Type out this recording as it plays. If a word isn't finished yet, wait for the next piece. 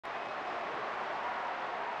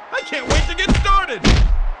I can't wait to get started!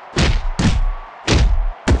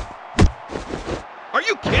 Are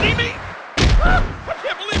you kidding me? I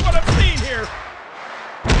can't believe what I've seen here!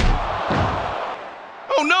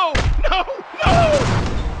 Oh no! No! No!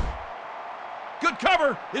 Good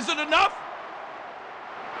cover! Is it enough?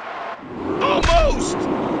 Almost!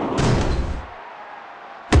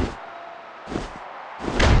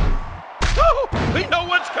 Oh! We know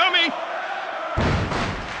what's coming!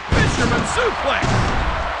 Fisherman suplex!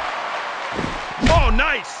 Oh,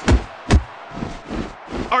 nice!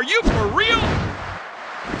 Are you for real?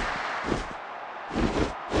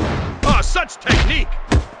 Oh, such technique!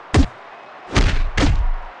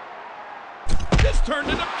 This turned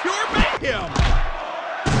into pure mayhem!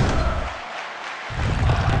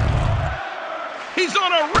 He's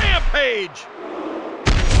on a rampage!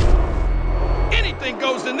 Anything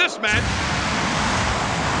goes in this match.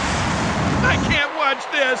 I can't watch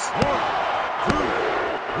this. 1, 2,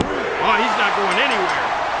 3. Oh, he's not going anywhere.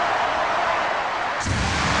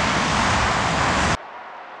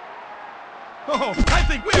 Oh, I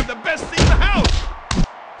think we have the best seat in the house.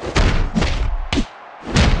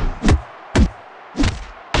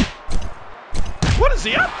 What is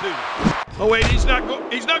he up to? Oh wait, he's not going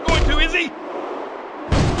to, is he?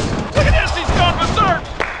 Look at this, he's gone berserk.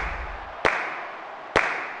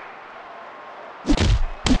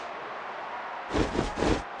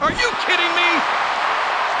 Are you kidding me?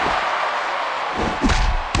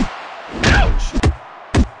 Ouch!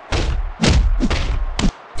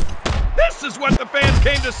 This is what the fans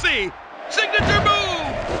came to see. Signature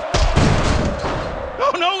move!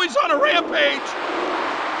 Oh no, he's on a rampage!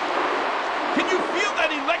 Can you feel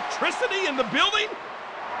that electricity in the building?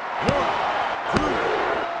 1, 2.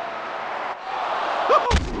 Oh,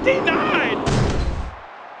 denied!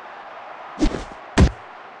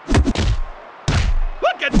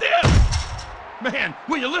 Look at this! Man,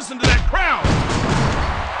 will you listen to that crowd?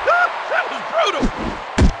 Ah, that was brutal!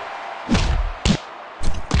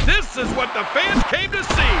 This is what the fans came to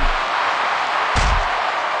see.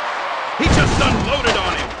 He just unloaded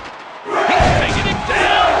on him. He's taking him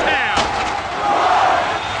downtown.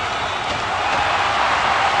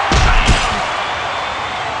 Bam!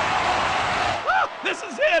 Oh, this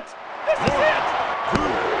is it! This is it! 1, 2, 3.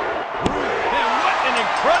 And what an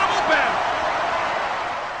incredible battle!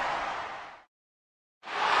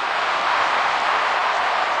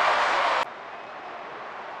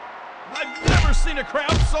 I've never seen a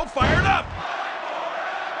crowd so fired up!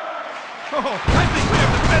 Oh, I think we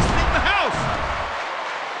have the best seat in the house!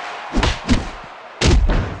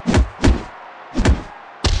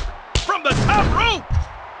 From the top rope!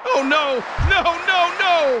 Oh no! No, no,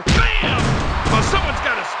 no! Bam! Oh, someone's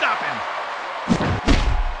got to stop him!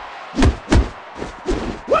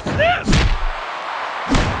 What's this?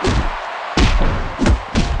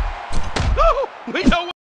 Oh, we know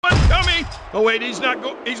what's coming! Oh wait, he's not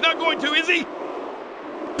going to, is he?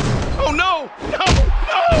 Oh no! No!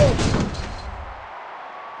 No!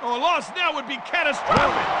 Oh, a loss now would be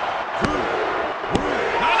catastrophic. 1, 2, 3.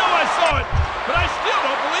 I know I saw it, but I still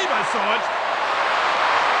don't believe I saw it.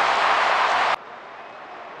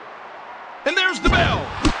 And there's the bell.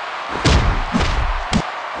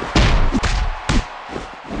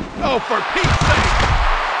 Oh, for Pete's sake.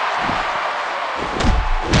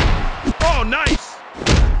 Oh, nice.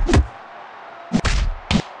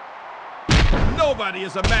 Nobody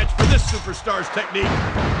is a match for this superstar's technique.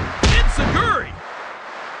 Enziguri!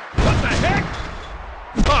 What the heck?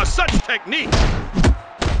 Oh, such technique!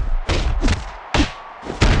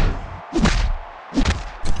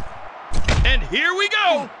 And here we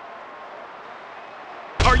go!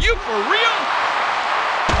 Are you for real?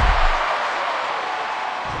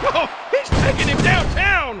 Oh, he's taking him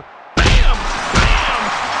downtown! Bam! Bam!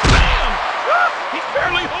 Bam! Ah, he's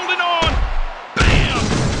barely holding on! Bam!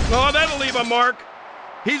 Oh, that'll leave a mark.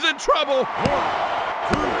 He's in trouble. 1, 2,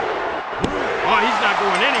 3. Oh, he's not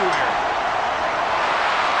going anywhere.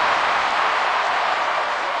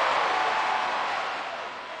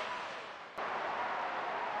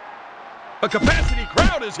 A capacity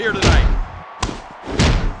crowd is here tonight.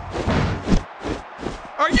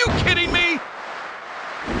 Are you kidding me?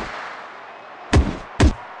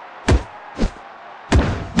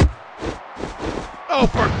 Oh,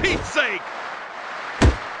 for Pete's sake.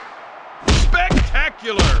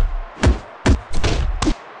 Spectacular.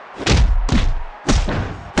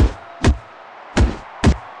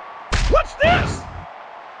 What's this?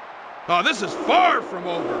 Oh, this is far from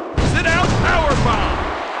over. Sit out powerbomb.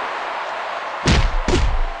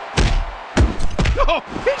 Oh,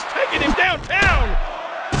 he's taking him downtown.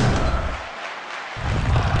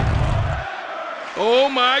 Oh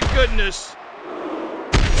my goodness.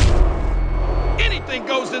 anything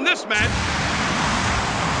goes in this match.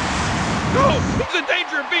 Oh, he's in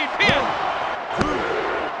danger of being pinned.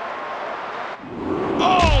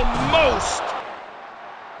 Almost.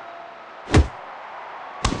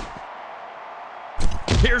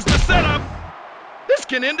 Here's the setup. This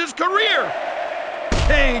can end his career.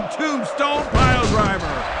 Kane tombstone pile driver.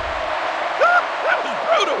 That was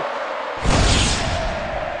brutal.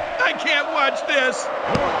 I can't watch this.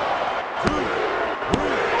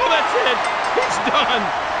 Oh, that's it. He's done.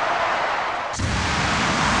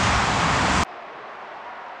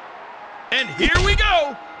 And here we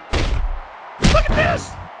go. Look at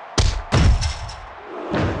this.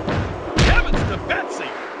 Heavens to Betsy.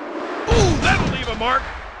 Ooh, that'll leave a mark.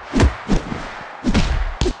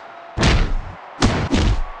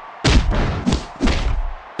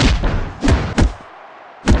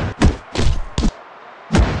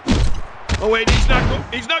 Oh, wait,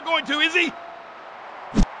 he's not going to, is he?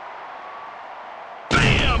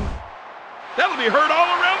 Bam! That'll be heard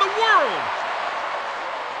all around the world.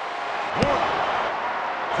 1,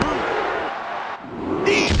 2,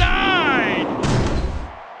 3. He died!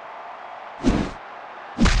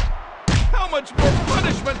 How much more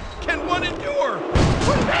punishment can one endure?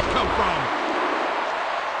 Where did that come from?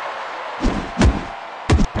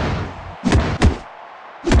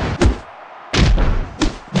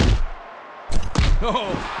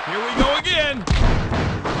 Oh, here we go again.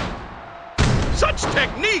 Such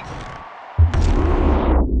technique.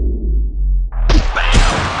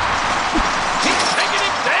 Bam! He's taking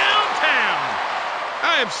it downtown.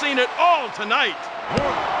 I have seen it all tonight. 1,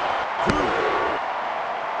 2,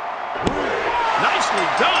 3. Nicely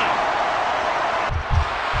done.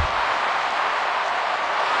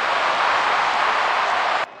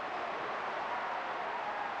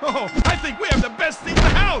 Oh, I think we have the best seat in the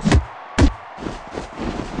house.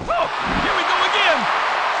 Oh, here we go again.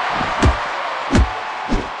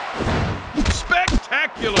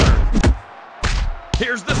 Spectacular.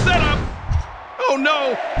 Here's the setup. Oh,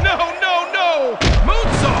 no. No, no, no.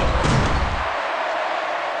 Moonsault.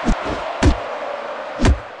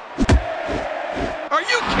 Are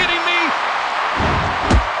you kidding me?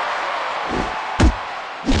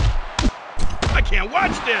 I can't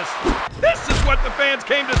watch this. This is what the fans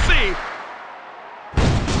came to see.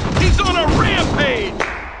 He's on a rampage.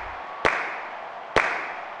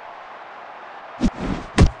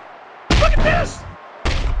 Look at this.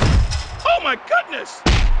 Oh, my goodness.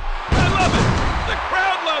 I love it. The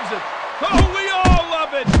crowd loves it. Oh, we all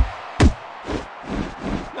love it.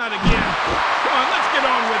 Not again. Come on, let's get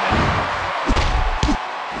on with it.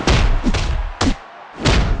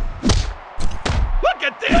 Look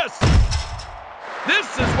at this. This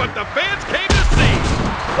is what the fans came to see.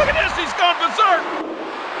 Look at this. He's gone berserk.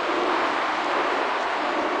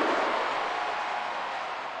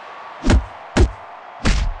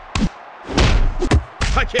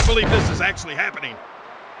 I can't believe this is actually happening.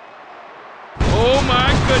 Oh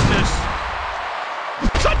my goodness.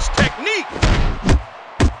 Such technique.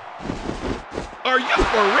 Are you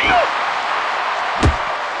for real?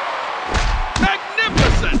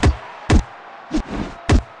 Magnificent.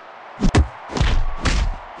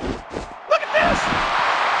 Look at this.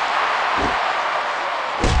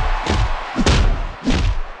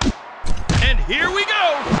 And here we go.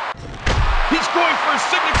 He's going for a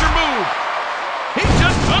signature move. He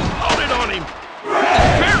just unloaded on him.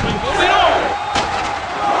 He's barely holding on.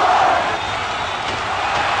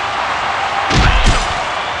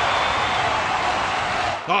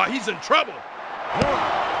 Oh, he's in trouble. 1,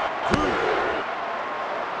 2.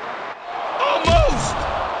 Almost.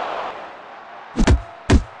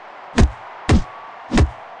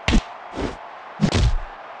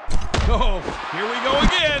 Oh, here we go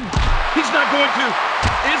again. He's not going to.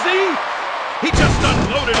 Is he? He just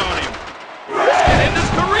unloaded on him. This can end his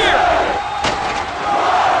career.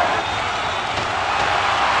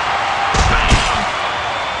 Bam!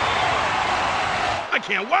 I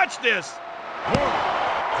can't watch this. 1, 2, 3.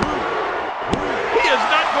 He is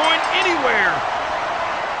not going anywhere.